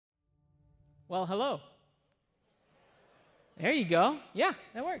Well, hello. There you go. Yeah,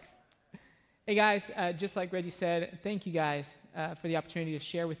 that works. Hey guys, just like Reggie said, thank you guys for the opportunity to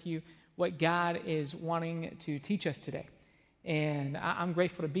share with you what God is wanting to teach us today. And I'm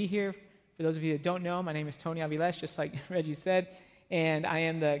grateful to be here. For those of you that don't know, my name is Tony Aviles, just like Reggie said, and I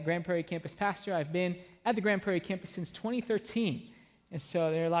am the Grand Prairie campus pastor. I've been at the Grand Prairie campus since 2013. And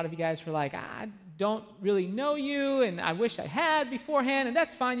so there are a lot of you guys who are like, I don't really know you, and I wish I had beforehand, and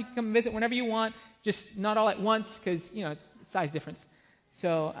that's fine. You can come visit whenever you want, just not all at once because, size difference.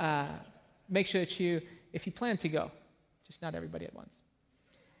 So make sure that if you plan to go, just not everybody at once.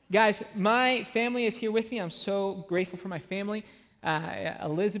 Guys, my family is here with me. I'm so grateful for my family.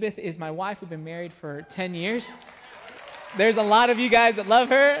 Elizabeth is my wife. We've been married for 10 years. There's a lot of you guys that love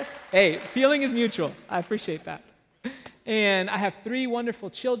her. Hey, feeling is mutual. I appreciate that. And I have 3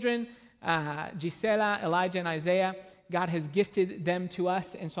 wonderful children, Gisela, Elijah, and Isaiah. God has gifted them to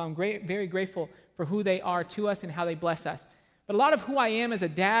us, and so I'm very grateful for who they are to us and how they bless us. But a lot of who I am as a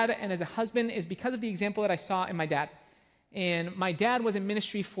dad and as a husband is because of the example that I saw in my dad. And my dad was in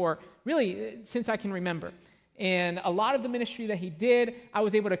ministry for really since I can remember. And a lot of the ministry that he did, I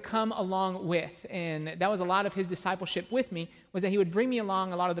was able to come along with. And that was a lot of his discipleship with me, was that he would bring me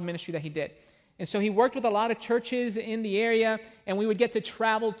along a lot of the ministry that he did. And so he worked with a lot of churches in the area, and we would get to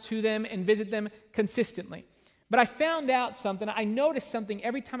travel to them and visit them consistently. But I found out something. I noticed something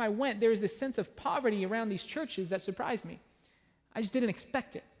every time I went. There was this sense of poverty around these churches that surprised me. I just didn't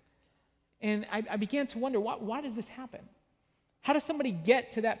expect it. And I began to wonder, why does this happen? How does somebody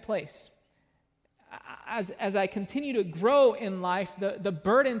get to that place? As I continue to grow in life, the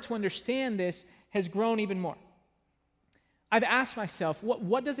burden to understand this has grown even more. I've asked myself,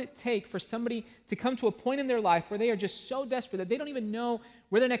 what does it take for somebody to come to a point in their life where they are just so desperate that they don't even know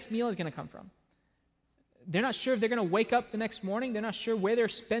where their next meal is going to come from? They're not sure if they're going to wake up the next morning. They're not sure where they're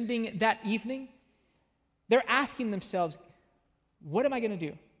spending that evening. They're asking themselves, what am I going to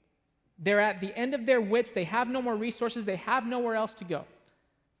do? They're at the end of their wits. They have no more resources. They have nowhere else to go.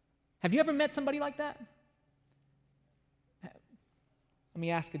 Have you ever met somebody like that? Let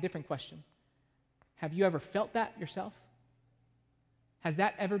me ask a different question. Have you ever felt that yourself? Has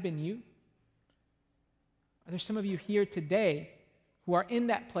that ever been you? Are there some of you here today who are in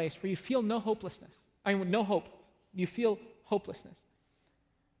that place where you feel no hopelessness? No hope. You feel hopelessness.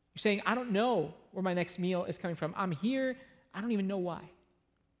 You're saying, I don't know where my next meal is coming from. I'm here. I don't even know why.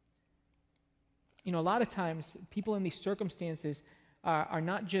 A lot of times, people in these circumstances are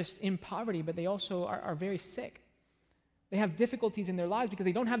not just in poverty, but they also are very sick. They have difficulties in their lives because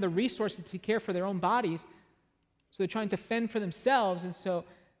they don't have the resources to care for their own bodies. So they're trying to fend for themselves, and so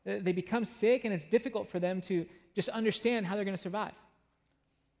they become sick, and it's difficult for them to just understand how they're going to survive.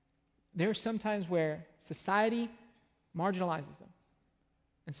 There are some times where society marginalizes them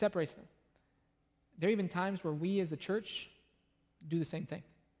and separates them. There are even times where we as the church do the same thing.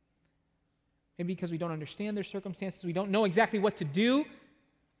 Maybe because we don't understand their circumstances, we don't know exactly what to do,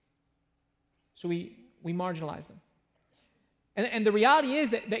 so we marginalize them. And the reality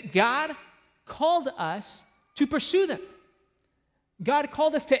is that God called us to pursue them. God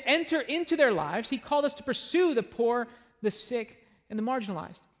called us to enter into their lives. He called us to pursue the poor, the sick, and the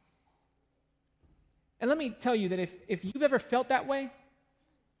marginalized. And let me tell you that if you've ever felt that way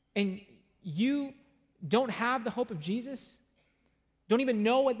and you don't have the hope of Jesus, don't even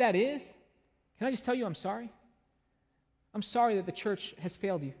know what that is, can I just tell you I'm sorry? I'm sorry that the church has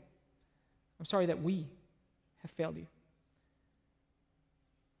failed you. I'm sorry that we have failed you.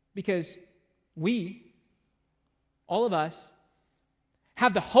 Because we, all of us,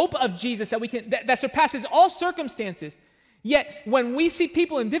 have the hope of Jesus that surpasses all circumstances. Yet, when we see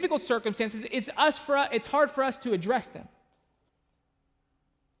people in difficult circumstances, it's hard for us to address them.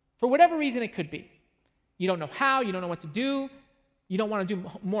 For whatever reason it could be. You don't know how, you don't know what to do, you don't want to do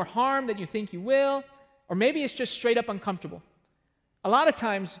more harm than you think you will, or maybe it's just straight up uncomfortable. A lot of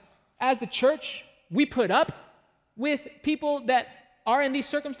times, as the church, we put up with people that are in these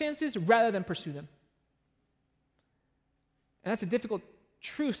circumstances rather than pursue them. And that's a difficult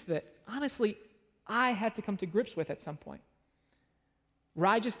truth that, honestly, I had to come to grips with at some point. Where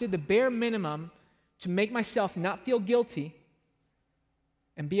I just did the bare minimum to make myself not feel guilty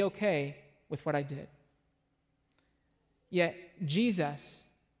and be okay with what I did. Yet, Jesus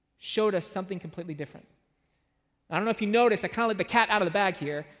showed us something completely different. I don't know if you noticed, I kind of let the cat out of the bag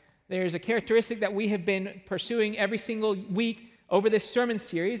here. There's a characteristic that we have been pursuing every single week over this sermon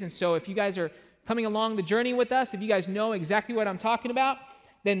series. And so if you guys are coming along the journey with us, if you guys know exactly what I'm talking about,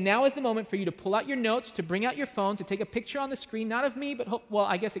 then now is the moment for you to pull out your notes, to bring out your phone, to take a picture on the screen, not of me, but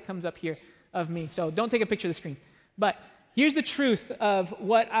I guess it comes up here of me. So don't take a picture of the screens. But Here's the truth of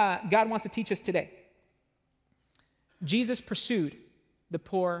what God wants to teach us today. Jesus pursued the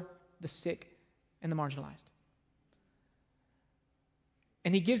poor, the sick, and the marginalized.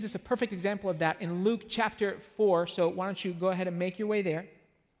 And he gives us a perfect example of that in Luke chapter 4. So why don't you go ahead and make your way there.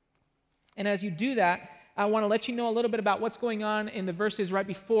 And as you do that, I want to let you know a little bit about what's going on in the verses right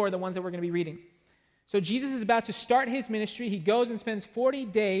before the ones that we're going to be reading. So Jesus is about to start his ministry. He goes and spends 40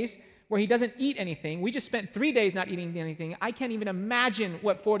 days where he doesn't eat anything. We just spent 3 days not eating anything. I can't even imagine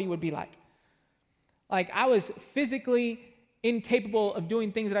what 40 would be like. Like, I was physically incapable of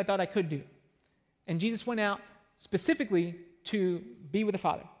doing things that I thought I could do. And Jesus went out specifically to be with the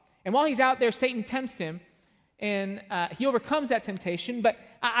Father. And while he's out there, Satan tempts him, and he overcomes that temptation. But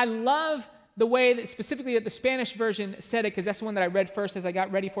I love the way that specifically that the Spanish version said it, because that's the one that I read first as I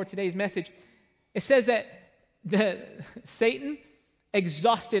got ready for today's message. It says that Satan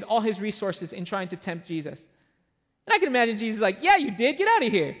exhausted all his resources in trying to tempt Jesus. And I can imagine Jesus like, yeah, you did. Get out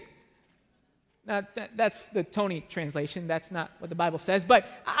of here. Now, that's the Tony translation. That's not what the Bible says. But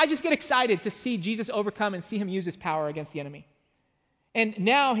I just get excited to see Jesus overcome and see him use his power against the enemy. And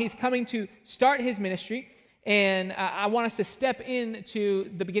now he's coming to start his ministry. And I want us to step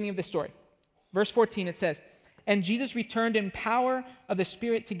into the beginning of the story. Verse 14, it says, "And Jesus returned in power of the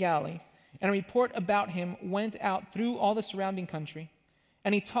Spirit to Galilee, and a report about him went out through all the surrounding country.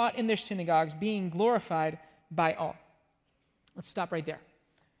 And he taught in their synagogues, being glorified by all." Let's stop right there.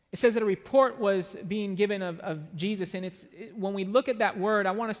 It says that a report was being given of Jesus, and when we look at that word,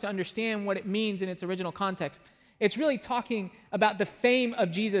 I want us to understand what it means in its original context. It's really talking about the fame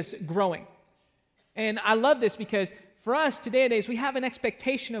of Jesus growing. And I love this because for us today, we have an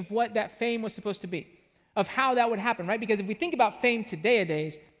expectation of what that fame was supposed to be, of how that would happen, right? Because if we think about fame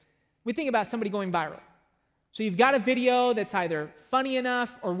today, we think about somebody going viral. So you've got a video that's either funny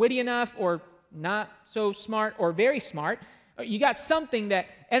enough or witty enough or not so smart or very smart. You got something that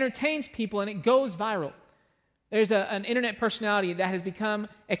entertains people and it goes viral. There's an internet personality that has become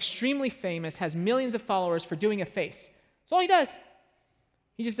extremely famous, has millions of followers for doing a face. That's all he does.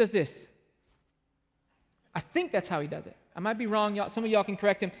 He just does this. I think that's how he does it. I might be wrong. Some of y'all can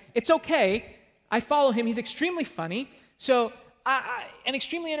correct him. It's okay. I follow him. He's extremely funny. So, and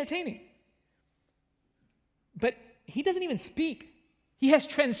extremely entertaining. But he doesn't even speak. He has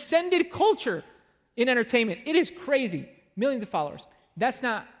transcended culture in entertainment. It is crazy. Millions of followers. That's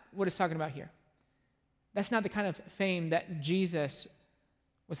not what it's talking about here. That's not the kind of fame that Jesus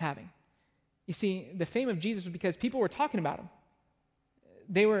was having. You see, the fame of Jesus was because people were talking about him.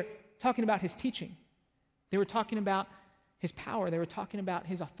 They were talking about his teaching. They were talking about his power. They were talking about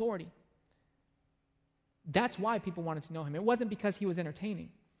his authority. That's why people wanted to know him. It wasn't because he was entertaining.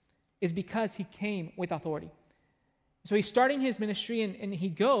 It's because he came with authority. So he's starting his ministry, and he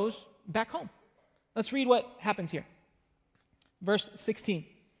goes back home. Let's read what happens here. Verse 16.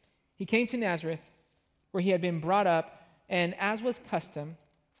 "He came to Nazareth, where he had been brought up, and as was custom,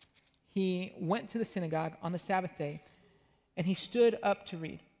 he went to the synagogue on the Sabbath day, and he stood up to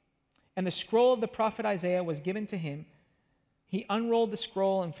read. And the scroll of the prophet Isaiah was given to him. He unrolled the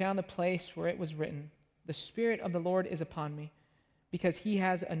scroll and found the place where it was written, 'The Spirit of the Lord is upon me, because he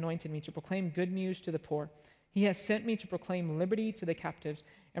has anointed me to proclaim good news to the poor. He has sent me to proclaim liberty to the captives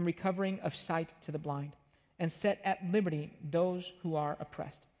and recovering of sight to the blind, and set at liberty those who are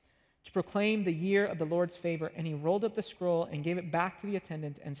oppressed, to proclaim the year of the Lord's favor.' And he rolled up the scroll and gave it back to the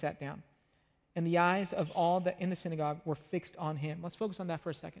attendant and sat down. And the eyes of all that in the synagogue were fixed on him." Let's focus on that for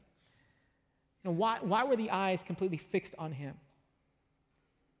a second. Why were the eyes completely fixed on him?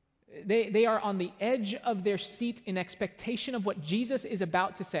 They are on the edge of their seat in expectation of what Jesus is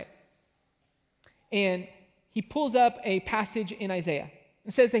about to say. And he pulls up a passage in Isaiah.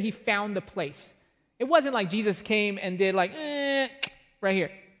 It says that he found the place. It wasn't like Jesus came and did like, right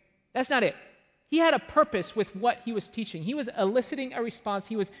here. That's not it. He had a purpose with what he was teaching. He was eliciting a response.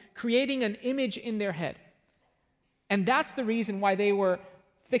 He was creating an image in their head. And that's the reason why they were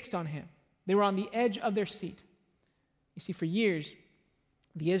fixed on him. They were on the edge of their seat. You see, for years,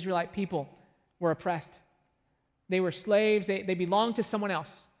 the Israelite people were oppressed. They were slaves. They belonged to someone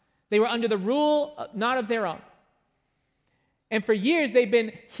else. They were under the rule not of their own. And for years, they've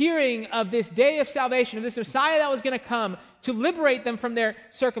been hearing of this day of salvation, of this Messiah that was going to come to liberate them from their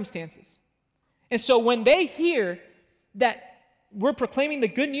circumstances. And so when they hear that we're proclaiming the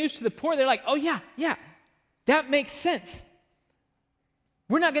good news to the poor, they're like, oh yeah, that makes sense.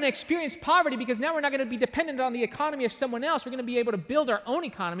 We're not going to experience poverty because now we're not going to be dependent on the economy of someone else. We're going to be able to build our own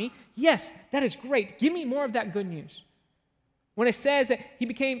economy. Yes, that is great. Give me more of that good news. When it says that he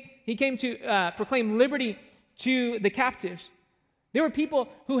came to proclaim liberty to the captives, there were people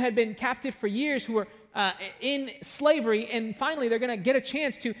who had been captive for years who were in slavery, and finally they're going to get a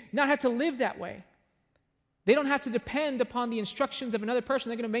chance to not have to live that way. They don't have to depend upon the instructions of another person.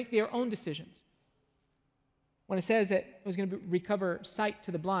 They're going to make their own decisions. When it says that it was going to recover sight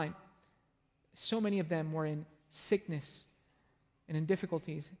to the blind, so many of them were in sickness and in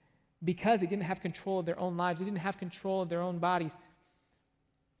difficulties because they didn't have control of their own lives. They didn't have control of their own bodies.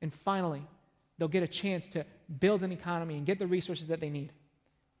 And finally, they'll get a chance to build an economy and get the resources that they need.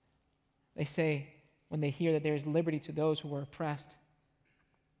 They say, when they hear that there is liberty to those who were oppressed,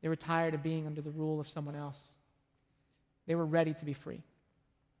 they were tired of being under the rule of someone else. They were ready to be free.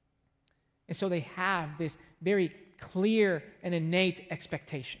 And so they have this very clear and innate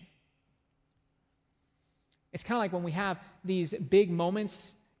expectation. It's kind of like when we have these big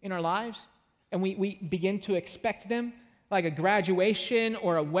moments in our lives and we begin to expect them, like a graduation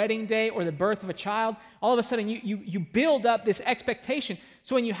or a wedding day or the birth of a child. All of a sudden you build up this expectation.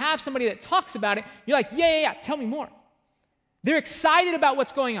 So when you have somebody that talks about it, you're like, yeah, tell me more. They're excited about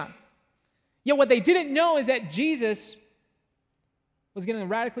what's going on. Yet what they didn't know is that Jesus was going to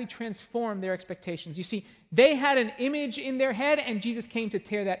radically transform their expectations. You see, they had an image in their head, and Jesus came to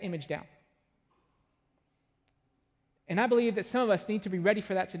tear that image down. And I believe that some of us need to be ready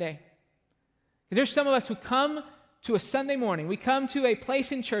for that today. Because there's some of us who come to a Sunday morning, we come to a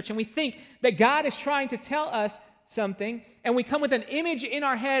place in church, and we think that God is trying to tell us something, and we come with an image in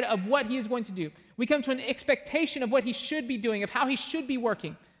our head of what he is going to do. We come to an expectation of what he should be doing, of how he should be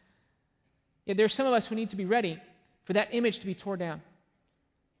working. Yet there's some of us who need to be ready for that image to be torn down.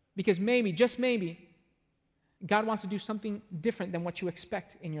 Because maybe, just maybe, God wants to do something different than what you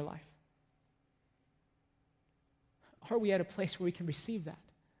expect in your life. Are we at a place where we can receive that?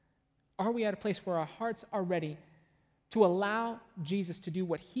 Are we at a place where our hearts are ready to allow Jesus to do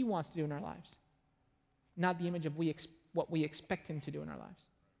what he wants to do in our lives, not the image of what we expect him to do in our lives?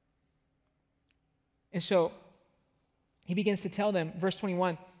 And so he begins to tell them, verse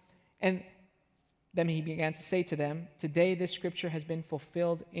 21, and then he began to say to them, "Today this scripture has been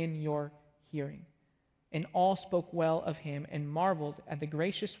fulfilled in your hearing." And all spoke well of him and marveled at the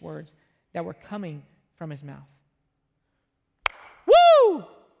gracious words that were coming from his mouth. Woo!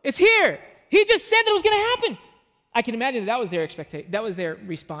 It's here. He just said that it was going to happen. I can imagine that was their expectation. That was their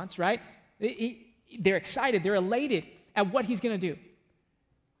response, right? They're excited. They're elated at what he's going to do.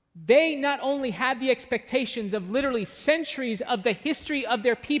 They not only had the expectations of literally centuries of the history of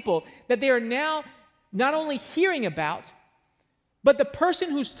their people that they are now not only hearing about, but the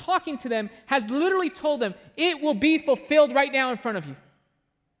person who's talking to them has literally told them, it will be fulfilled right now in front of you.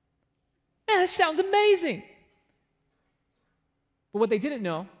 Man, that sounds amazing. But what they didn't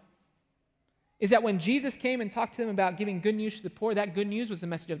know is that when Jesus came and talked to them about giving good news to the poor, that good news was the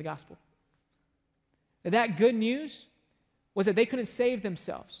message of the gospel. That good news was that they couldn't save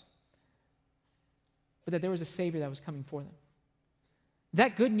themselves, but that there was a Savior that was coming for them.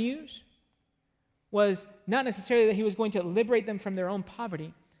 That good news was not necessarily that he was going to liberate them from their own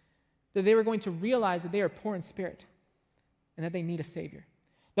poverty, that they were going to realize that they are poor in spirit and that they need a Savior.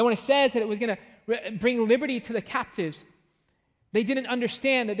 That when it says that it was going to bring liberty to the captives, they didn't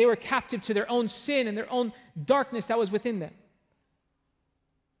understand that they were captive to their own sin and their own darkness that was within them.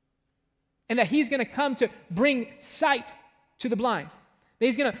 And that he's going to come to bring sight to the blind. That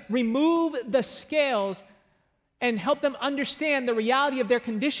he's going to remove the scales and help them understand the reality of their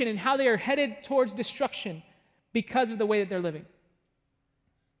condition and how they are headed towards destruction because of the way that they're living.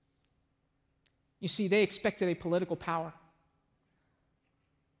 You see, they expected a political power.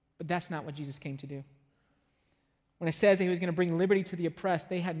 But that's not what Jesus came to do. When it says that he was going to bring liberty to the oppressed,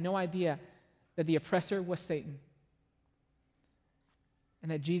 they had no idea that the oppressor was Satan and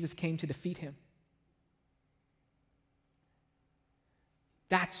that Jesus came to defeat him.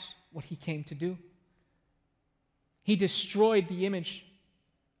 That's what he came to do. He destroyed the image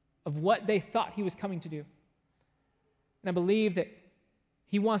of what they thought he was coming to do. And I believe that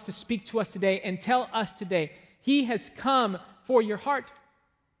he wants to speak to us today and tell us today, he has come for your heart.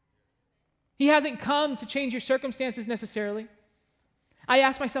 He hasn't come to change your circumstances necessarily. I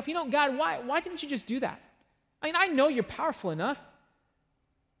ask myself, God, why didn't you just do that? I mean, I know you're powerful enough.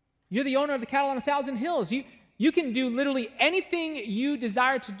 You're the owner of the cattle on 1,000 hills. You can do literally anything you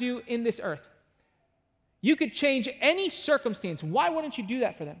desire to do in this earth. You could change any circumstance. Why wouldn't you do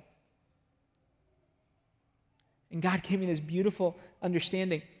that for them? And God gave me this beautiful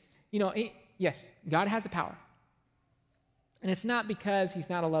understanding. Yes, God has the power. And it's not because he's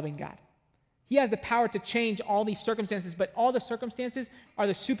not a loving God. He has the power to change all these circumstances, but all the circumstances are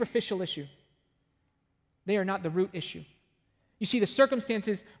the superficial issue. They are not the root issue. You see, the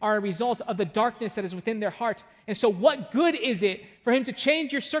circumstances are a result of the darkness that is within their heart. And so what good is it for him to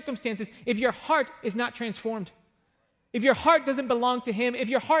change your circumstances if your heart is not transformed? If your heart doesn't belong to him, if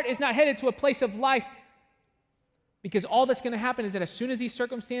your heart is not headed to a place of life, because all that's going to happen is that as soon as these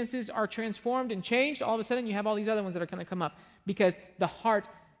circumstances are transformed and changed, all of a sudden you have all these other ones that are going to come up because the heart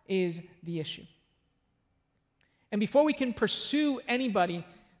is the issue. And before we can pursue anybody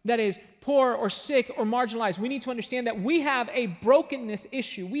that is poor or sick or marginalized, we need to understand that we have a brokenness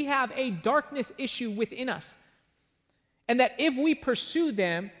issue. We have a darkness issue within us. And that if we pursue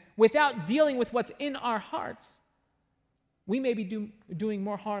them without dealing with what's in our hearts, we may be doing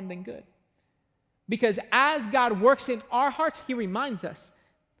more harm than good. Because as God works in our hearts, he reminds us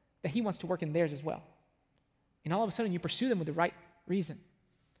that he wants to work in theirs as well. And all of a sudden, you pursue them with the right reason.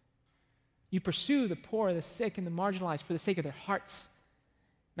 You pursue the poor, the sick, and the marginalized for the sake of their hearts,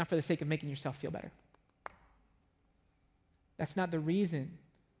 not for the sake of making yourself feel better. That's not the reason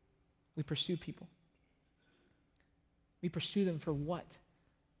we pursue people. We pursue them for what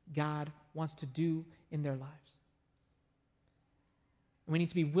God wants to do in their lives. And we need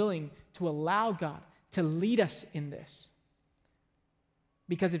to be willing to allow God to lead us in this.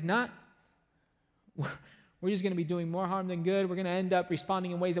 Because if not, we're just going to be doing more harm than good. We're going to end up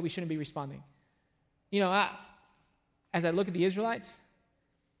responding in ways that we shouldn't be responding. As I look at the Israelites,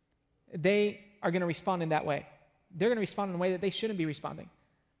 they are going to respond in that way. They're going to respond in a way that they shouldn't be responding.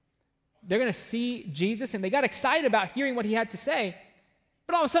 They're going to see Jesus, and they got excited about hearing what he had to say.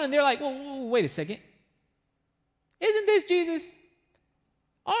 But all of a sudden, they're like, well, wait a second. Isn't this Jesus?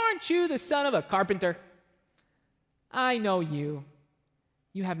 Aren't you the son of a carpenter? I know you.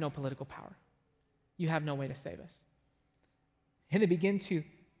 You have no political power. You have no way to save us. And they begin to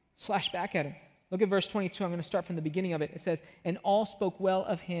slash back at him. Look at verse 22. I'm going to start from the beginning of it. It says, "And all spoke well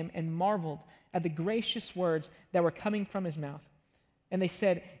of him and marveled at the gracious words that were coming from his mouth. And they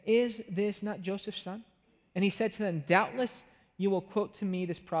said, 'Is this not Joseph's son?' And he said to them, 'Doubtless you will quote to me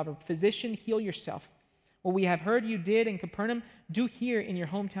this proverb, Physician, heal yourself. What we have heard you did in Capernaum, do here in your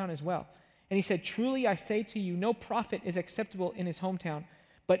hometown as well.' And he said, 'Truly I say to you, no prophet is acceptable in his hometown.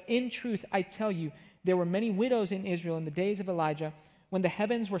 But in truth I tell you, there were many widows in Israel in the days of Elijah, when the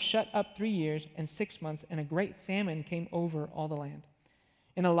heavens were shut up 3 years and 6 months, and a great famine came over all the land.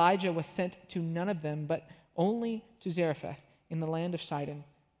 And Elijah was sent to none of them, but only to Zarephath in the land of Sidon,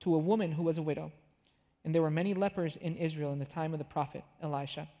 to a woman who was a widow. And there were many lepers in Israel in the time of the prophet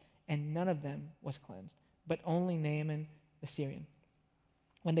Elisha, and none of them was cleansed, but only Naaman the Syrian.'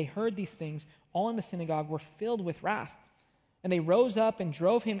 When they heard these things, all in the synagogue were filled with wrath. And they rose up and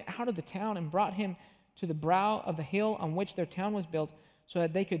drove him out of the town and brought him to the brow of the hill on which their town was built, so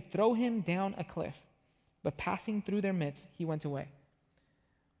that they could throw him down a cliff. But passing through their midst, he went away."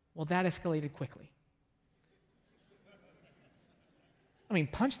 Well, that escalated quickly.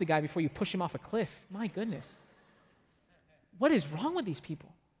 Punch the guy before you push him off a cliff. My goodness. What is wrong with these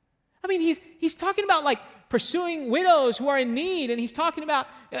people? He's talking about pursuing widows who are in need, and he's talking about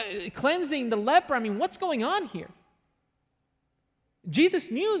cleansing the leper. What's going on here? Jesus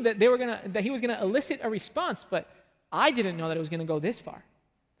knew that he was gonna elicit a response, but I didn't know that it was gonna go this far.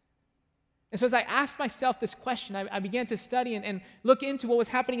 And so as I asked myself this question, I began to study and look into what was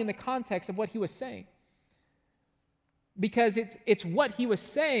happening in the context of what he was saying. Because it's what he was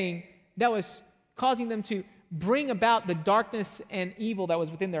saying that was causing them to bring about the darkness and evil that was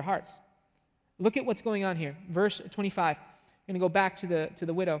within their hearts. Look at what's going on here. Verse 25. I'm going to go back to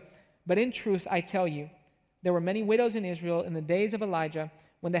the widow. "But in truth, I tell you, there were many widows in Israel in the days of Elijah,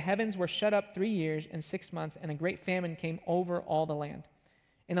 when the heavens were shut up 3 years and 6 months, and a great famine came over all the land.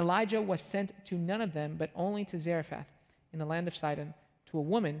 And Elijah was sent to none of them, but only to Zarephath in the land of Sidon, to a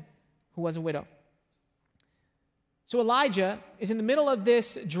woman who was a widow." So Elijah is in the middle of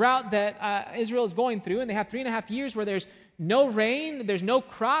this drought that Israel is going through, and they have 3.5 years where there's no rain, there's no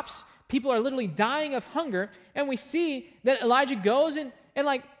crops, people are literally dying of hunger, and we see that Elijah goes and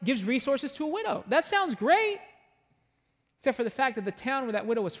gives resources to a widow. That sounds great, except for the fact that the town where that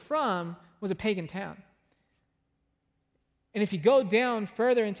widow was from was a pagan town. And if you go down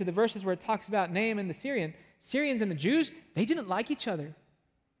further into the verses where it talks about Naaman the Syrian, Syrians and the Jews, they didn't like each other.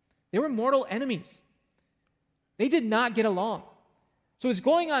 They were mortal enemies. They did not get along. So what's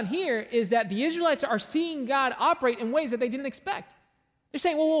going on here is that the Israelites are seeing God operate in ways that they didn't expect. They're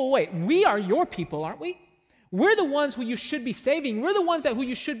saying, whoa, wait, we are your people, aren't we? We're the ones who you should be saving. We're the ones who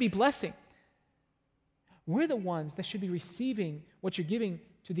you should be blessing. We're the ones that should be receiving what you're giving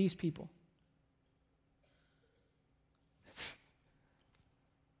to these people.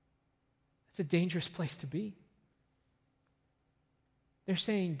 It's a dangerous place to be. They're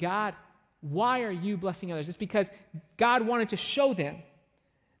saying, God, Why are you blessing others? It's because God wanted to show them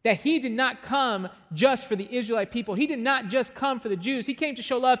that he did not come just for the Israelite people. He did not just come for the Jews. He came to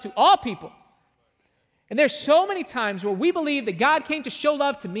show love to all people. And there's so many times where we believe that God came to show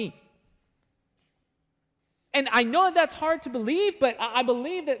love to me. And I know that that's hard to believe, but I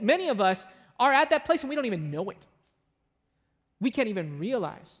believe that many of us are at that place and we don't even know it. We can't even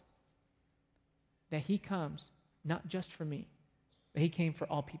realize that he comes not just for me, but he came for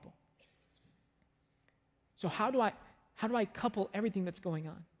all people. So how do I couple everything that's going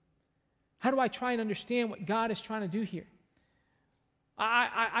on? How do I try and understand what God is trying to do here?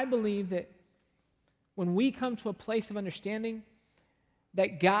 I believe that when we come to a place of understanding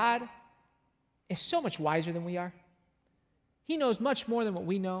that God is so much wiser than we are, he knows much more than what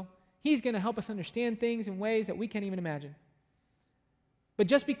we know. He's going to help us understand things in ways that we can't even imagine. But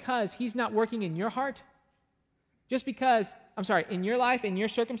just because he's not working in your heart, in your life, in your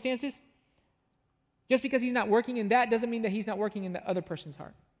circumstances, just because he's not working in that doesn't mean that he's not working in the other person's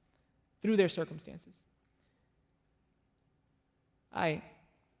heart through their circumstances. I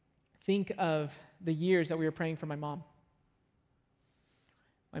think of the years that we were praying for my mom.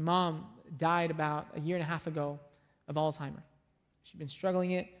 My mom died about a year and a half ago of Alzheimer's. She'd been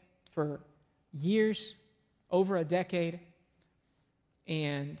struggling it for years, over a decade,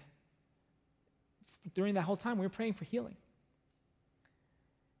 and during that whole time, we were praying for healing.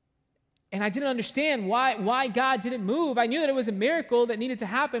 And I didn't understand why God didn't move. I knew that it was a miracle that needed to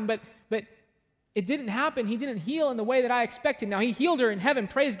happen, but it didn't happen. He didn't heal in the way that I expected. Now, he healed her in heaven.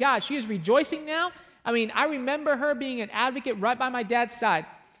 Praise God. She is rejoicing now. I mean, I remember her being an advocate right by my dad's side.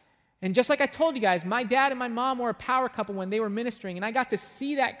 And just like I told you guys, my dad and my mom were a power couple when they were ministering, and I got to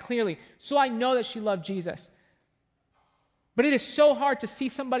see that clearly. So I know that she loved Jesus. But it is so hard to see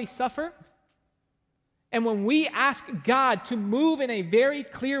somebody suffer. And when we ask God to move in a very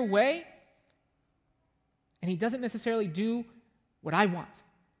clear way, and he doesn't necessarily do what I want.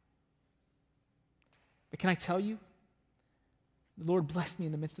 But can I tell you, the Lord blessed me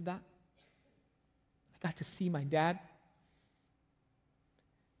in the midst of that. I got to see my dad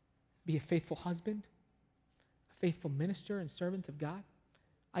be a faithful husband, a faithful minister and servant of God.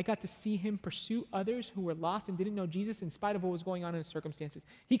 I got to see him pursue others who were lost and didn't know Jesus in spite of what was going on in his circumstances.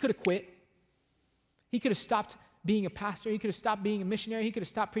 He could have quit. He could have stopped being a pastor. He could have stopped being a missionary. He could have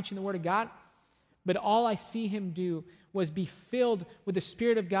stopped preaching the word of God. But all I see him do was be filled with the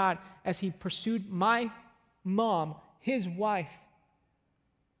Spirit of God as he pursued my mom, his wife,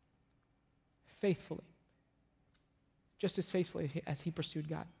 faithfully, just as faithfully as he pursued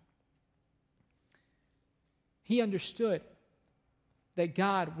God. He understood that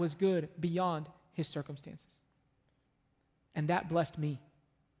God was good beyond his circumstances. And that blessed me.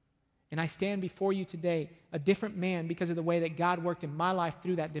 And I stand before you today a different man because of the way that God worked in my life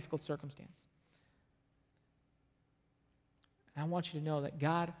through that difficult circumstance. And I want you to know that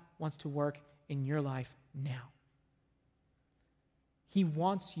God wants to work in your life now. He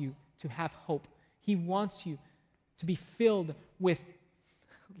wants you to have hope. He wants you to be filled with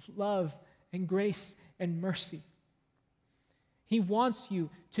love and grace and mercy. He wants you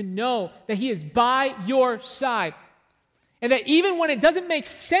to know that he is by your side. And that even when it doesn't make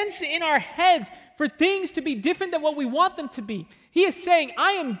sense in our heads for things to be different than what we want them to be, he is saying,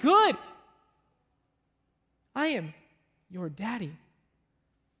 I am good. I am your daddy.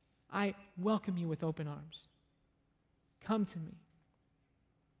 I welcome you with open arms. Come to me.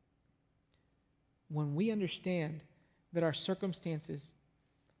 When we understand that our circumstances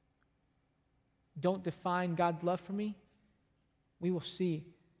don't define God's love for me, we will see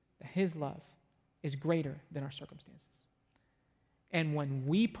that his love is greater than our circumstances. And when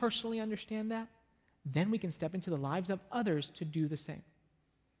we personally understand that, then we can step into the lives of others to do the same.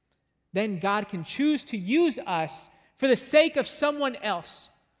 Then God can choose to use us for the sake of someone else.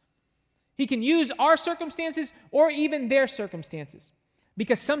 He can use our circumstances or even their circumstances.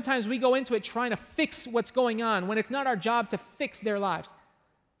 Because sometimes we go into it trying to fix what's going on when it's not our job to fix their lives.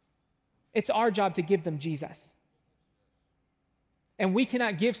 It's our job to give them Jesus. And we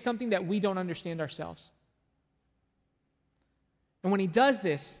cannot give something that we don't understand ourselves. And when he does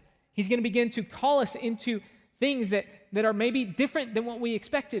this, he's going to begin to call us into things that are maybe different than what we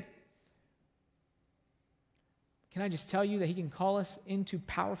expected. Can I just tell you that he can call us into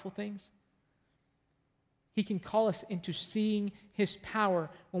powerful things? He can call us into seeing his power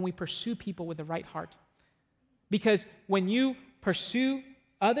when we pursue people with the right heart. Because when you pursue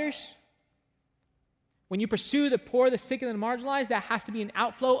others, when you pursue the poor, the sick, and the marginalized, that has to be an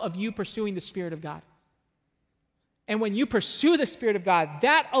outflow of you pursuing the Spirit of God. And when you pursue the Spirit of God,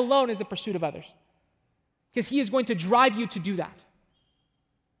 that alone is a pursuit of others. Because he is going to drive you to do that.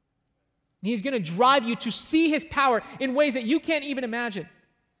 And He's going to drive you to see His power in ways that you can't even imagine.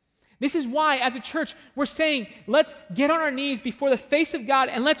 This is why, as a church, we're saying, let's get on our knees before the face of God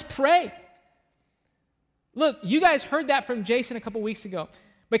and let's pray. Look, you guys heard that from Jason a couple weeks ago.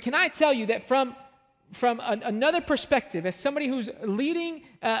 But can I tell you that from another perspective, as somebody who's leading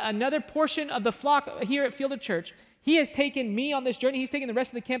another portion of the flock here at Field of Church, he has taken me on this journey. He's taken the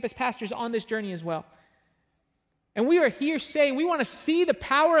rest of the campus pastors on this journey as well. And we are here saying we want to see the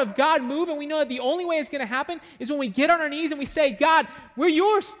power of God move, and we know that the only way it's going to happen is when we get on our knees and we say, God, we're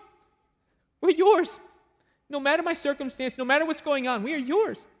yours. We're yours. No matter my circumstance, no matter what's going on, we are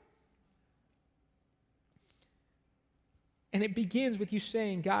yours. And it begins with you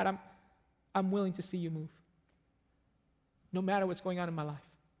saying, God, I'm willing to see you move, no matter what's going on in my life.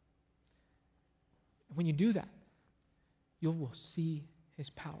 And when you do that, you will see His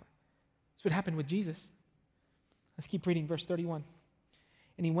power. That's what happened with Jesus. Let's keep reading verse 31.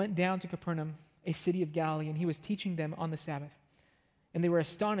 And He went down to Capernaum, a city of Galilee, and He was teaching them on the Sabbath. And they were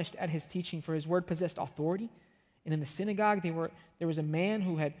astonished at His teaching, for His word possessed authority. And in the synagogue there was a man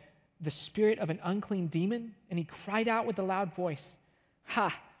who had the spirit of an unclean demon, and he cried out with a loud voice,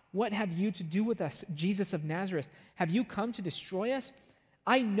 "Ha! What have you to do with us, Jesus of Nazareth? Have you come to destroy us?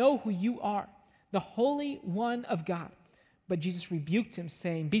 I know who you are, the Holy One of God." But Jesus rebuked him,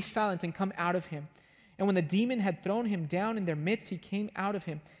 saying, "Be silent and come out of him." And when the demon had thrown him down in their midst, he came out of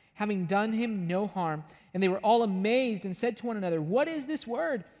him, having done him no harm. And they were all amazed and said to one another, "What is this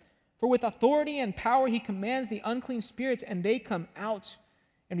word? For with authority and power he commands the unclean spirits, and they come out."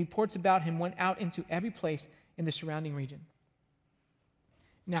 And reports about him went out into every place in the surrounding region.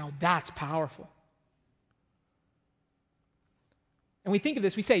 Now that's powerful. And we think of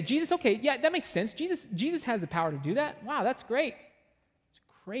this, we say, Jesus, okay, yeah, that makes sense. Jesus has the power to do that. Wow, that's great. It's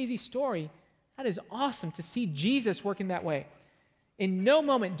a crazy story. That is awesome to see Jesus working that way. In no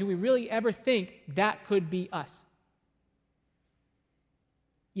moment do we really ever think that could be us.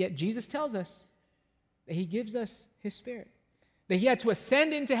 Yet Jesus tells us that He gives us His Spirit, that He had to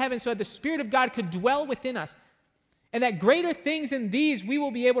ascend into heaven so that the Spirit of God could dwell within us, and that greater things than these we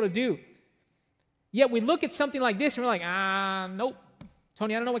will be able to do. Yet we look at something like this and we're like, nope.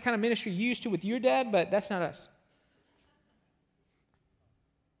 Tony, I don't know what kind of ministry you used to with your dad, but that's not us.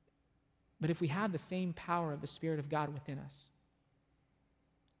 But if we have the same power of the Spirit of God within us,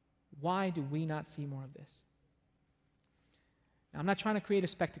 why do we not see more of this? Now, I'm not trying to create a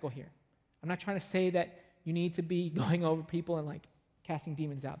spectacle here. I'm not trying to say that you need to be going over people and like casting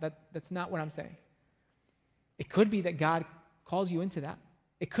demons out. That's not what I'm saying. It could be that God calls you into that.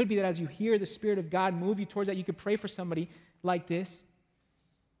 It could be that as you hear the Spirit of God move you towards that, you could pray for somebody like this.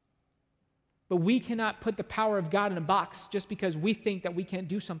 But we cannot put the power of God in a box just because we think that we can't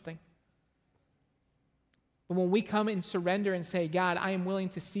do something. But when we come and surrender and say, God, I am willing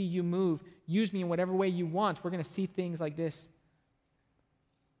to see you move, use me in whatever way you want, we're going to see things like this.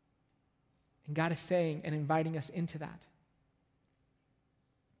 And God is saying and inviting us into that.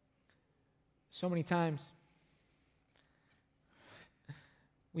 So many times,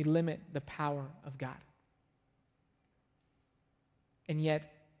 we limit the power of God. And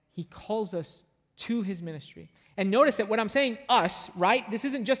yet, He calls us to His ministry. And notice that what I'm saying, us, right? This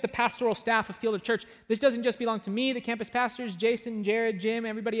isn't just the pastoral staff of Field of Church. This doesn't just belong to me, the campus pastors, Jason, Jared, Jim,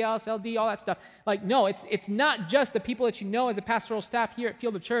 everybody else, LD, all that stuff. Like, no, it's not just the people that you know as a pastoral staff here at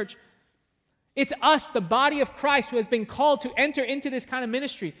Field of Church. It's us, the body of Christ, who has been called to enter into this kind of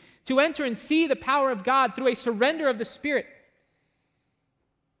ministry, to enter and see the power of God through a surrender of the Spirit.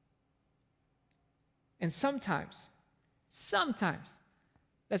 And sometimes,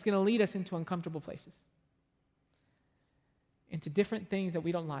 that's going to lead us into uncomfortable places, into different things that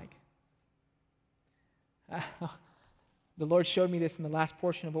we don't like. The Lord showed me this in the last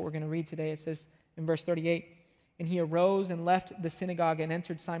portion of what we're going to read today. It says in verse 38, "And he arose and left the synagogue and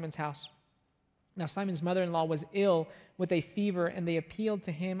entered Simon's house. Now Simon's mother-in-law was ill with a fever, and they appealed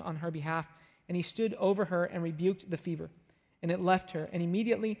to him on her behalf. And he stood over her and rebuked the fever, and it left her. And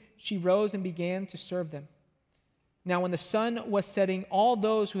immediately she rose and began to serve them. Now when the sun was setting, all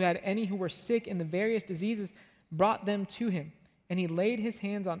those who had any who were sick in the various diseases brought them to him, and he laid his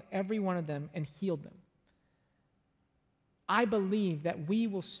hands on every one of them and healed them." I believe that we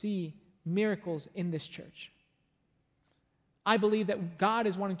will see miracles in this church. I believe that God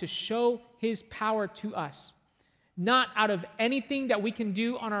is wanting to show His power to us, not out of anything that we can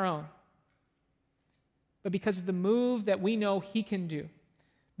do on our own, but because of the move that we know He can do,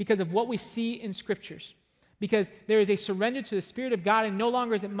 because of what we see in Scriptures, because there is a surrender to the Spirit of God, and no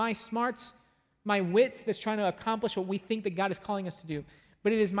longer is it my smarts, my wits that's trying to accomplish what we think that God is calling us to do,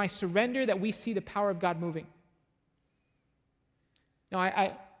 but it is my surrender that we see the power of God moving.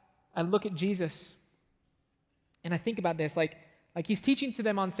 Now, I look at Jesus and I think about this, like he's teaching to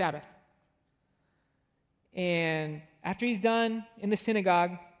them on Sabbath. And after he's done in the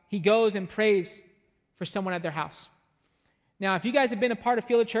synagogue, he goes and prays for someone at their house. Now, if you guys have been a part of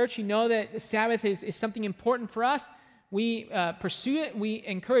Field of Church, you know that the Sabbath is something important for us. We pursue it. We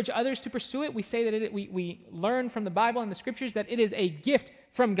encourage others to pursue it. We say that we learn from the Bible and the Scriptures that it is a gift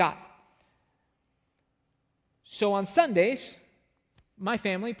from God. So on Sundays, my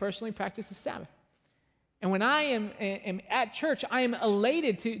family personally practices Sabbath. And when I am at church, I am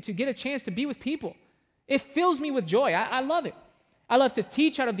elated to get a chance to be with people. It fills me with joy. I love it. I love to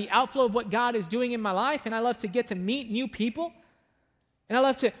teach out of the outflow of what God is doing in my life, and I love to get to meet new people, and I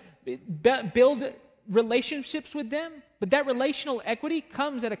love to build relationships with them, but that relational equity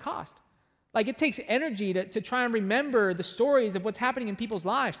comes at a cost. Like, it takes energy to try and remember the stories of what's happening in people's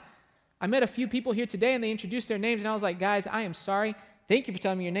lives. I met a few people here today, and they introduced their names, and I was like, guys, I am sorry. Thank you for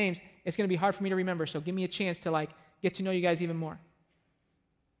telling me your names. It's going to be hard for me to remember, so give me a chance to, get to know you guys even more.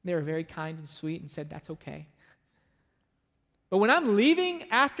 They were very kind and sweet and said, that's okay. But when I'm leaving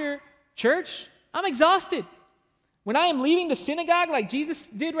after church, I'm exhausted. When I am leaving the synagogue like Jesus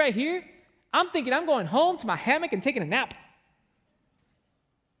did right here, I'm thinking I'm going home to my hammock and taking a nap.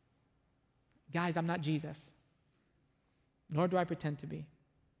 Guys, I'm not Jesus, nor do I pretend to be.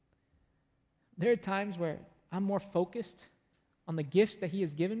 There are times where I'm more focused on the gifts that He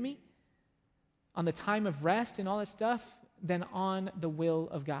has given me, on the time of rest and all that stuff, than on the will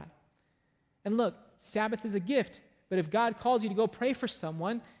of God. And look, Sabbath is a gift, but if God calls you to go pray for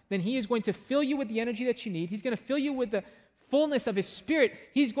someone, then He is going to fill you with the energy that you need. He's going to fill you with the fullness of His Spirit.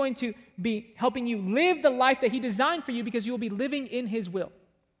 He's going to be helping you live the life that He designed for you because you will be living in His will.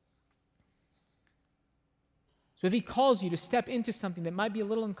 So if He calls you to step into something that might be a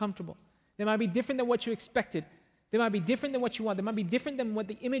little uncomfortable, that might be different than what you expected, that might be different than what you want, that might be different than what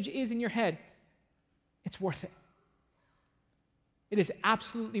the image is in your head, it's worth it. It is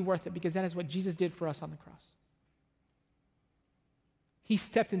absolutely worth it because that is what Jesus did for us on the cross. He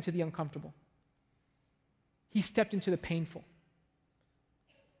stepped into the uncomfortable. He stepped into the painful.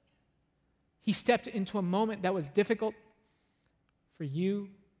 He stepped into a moment that was difficult for you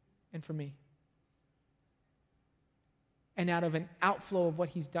and for me. And out of an outflow of what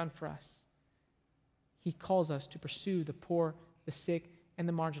He's done for us, He calls us to pursue the poor, the sick, and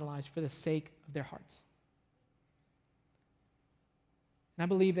the marginalized for the sake of their hearts. And I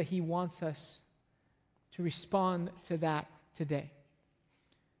believe that He wants us to respond to that today.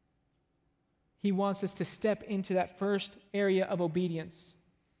 He wants us to step into that first area of obedience,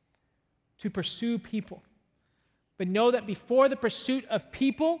 to pursue people. But know that before the pursuit of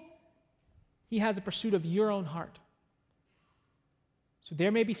people, He has a pursuit of your own heart. So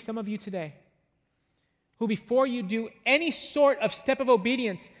there may be some of you today who, before you do any sort of step of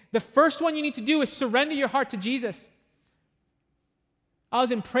obedience, the first one you need to do is surrender your heart to Jesus. I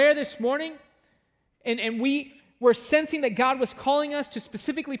was in prayer this morning, and we were sensing that God was calling us to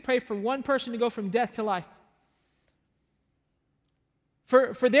specifically pray for one person to go from death to life.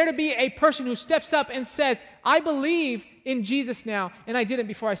 For there to be a person who steps up and says, I believe in Jesus now, and I didn't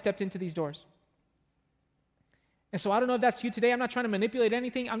before I stepped into these doors. And so I don't know if that's you today. I'm not trying to manipulate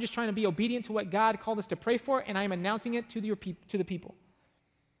anything. I'm just trying to be obedient to what God called us to pray for, and I am announcing it to the people.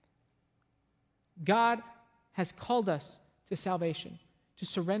 God has called us to salvation, to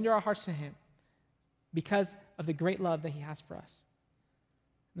surrender our hearts to Him because of the great love that He has for us.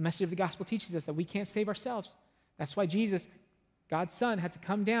 The message of the gospel teaches us that we can't save ourselves. That's why Jesus, God's Son, had to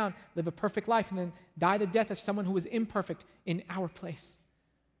come down, live a perfect life, and then die the death of someone who was imperfect in our place.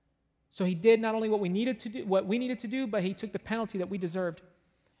 So He did not only what we needed to do, but He took the penalty that we deserved.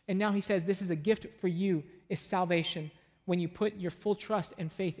 And now He says, this is a gift for you, is salvation, when you put your full trust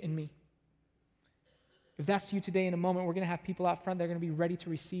and faith in me. If that's you today, in a moment, we're going to have people out front that are going to be ready to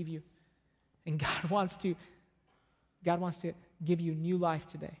receive you. And God wants to give you new life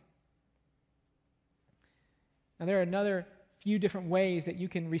today. Now, there are another few different ways that you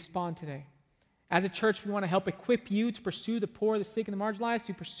can respond today. As a church, we want to help equip you to pursue the poor, the sick, and the marginalized,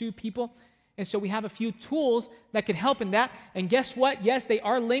 to pursue people. And so we have a few tools that can help in that. And guess what? Yes, they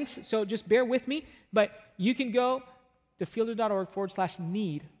are links, so just bear with me. But you can go to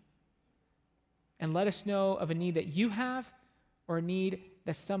fielder.org/need and let us know of a need that you have or a need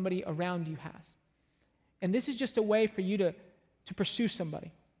that somebody around you has. And this is just a way for you to pursue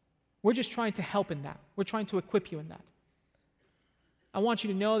somebody. We're just trying to help in that. We're trying to equip you in that. I want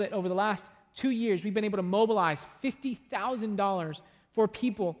you to know that over the last 2 years, we've been able to mobilize $50,000 for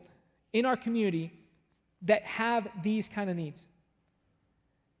people in our community that have these kind of needs.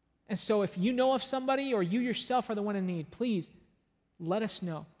 And so if you know of somebody or you yourself are the one in need, please let us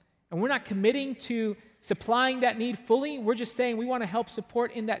know. And we're not committing to supplying that need fully. We're just saying we want to help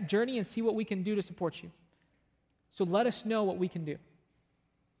support in that journey and see what we can do to support you. So let us know what we can do.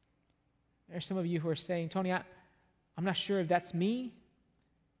 There's some of you who are saying, Tony, I'm not sure if that's me,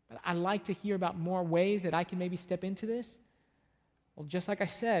 but I'd like to hear about more ways that I can maybe step into this. Well, just like I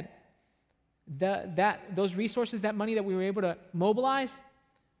said, those resources, that money that we were able to mobilize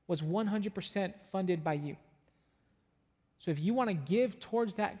was 100% funded by you. So if you want to give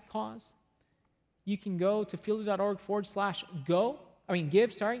towards that cause, you can go to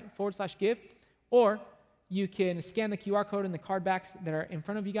fielder.org/give, or you can scan the QR code in the card backs that are in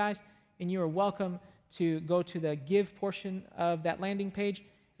front of you guys, and you are welcome to go to the give portion of that landing page.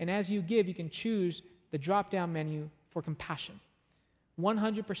 And as you give, you can choose the drop-down menu for compassion.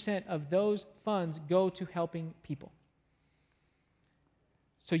 100% of those funds go to helping people.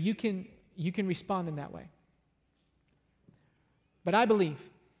 So you can respond in that way. But I believe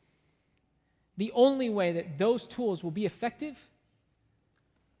the only way that those tools will be effective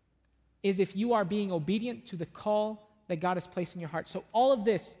is if you are being obedient to the call that God has placed in your heart. So all of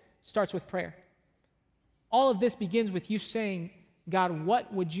this starts with prayer. All of this begins with you saying, God,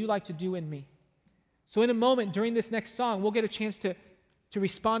 what would you like to do in me? So in a moment during this next song, we'll get a chance to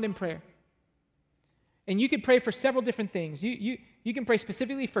respond in prayer. And you can pray for several different things. You can pray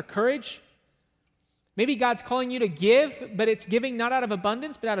specifically for courage. Maybe God's calling you to give, but it's giving not out of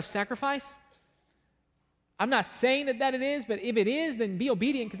abundance, but out of sacrifice. I'm not saying that it is, but if it is, then be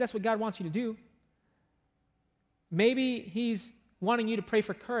obedient because that's what God wants you to do. Maybe He's wanting you to pray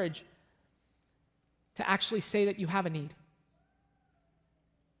for courage to actually say that you have a need.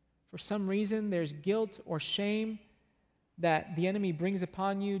 For some reason, there's guilt or shame that the enemy brings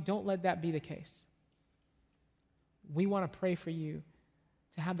upon you. Don't let that be the case. We want to pray for you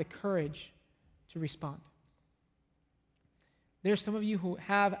to have the courage to respond. There's some of you who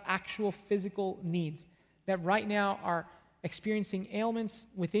have actual physical needs that right now are experiencing ailments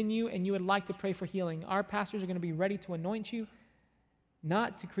within you, and you would like to pray for healing. Our pastors are going to be ready to anoint you,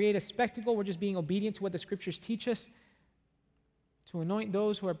 not to create a spectacle. We're just being obedient to what the scriptures teach us, to anoint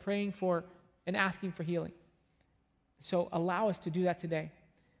those who are praying for and asking for healing. So allow us to do that today.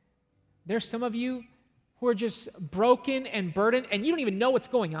 There's some of you who are just broken and burdened, and you don't even know what's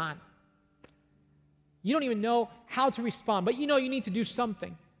going on. You don't even know how to respond, but you know you need to do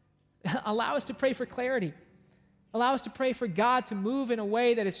something. Allow us to pray for clarity. Allow us to pray for God to move in a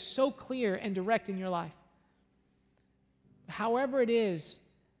way that is so clear and direct in your life. However it is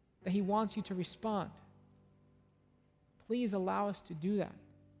that He wants you to respond, please allow us to do that.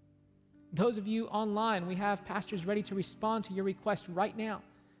 Those of you online, we have pastors ready to respond to your request right now.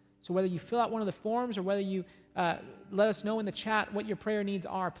 So whether you fill out one of the forms or whether you let us know in the chat what your prayer needs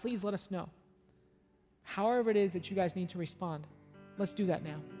are, please let us know. However it is that you guys need to respond, let's do that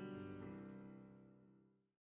now.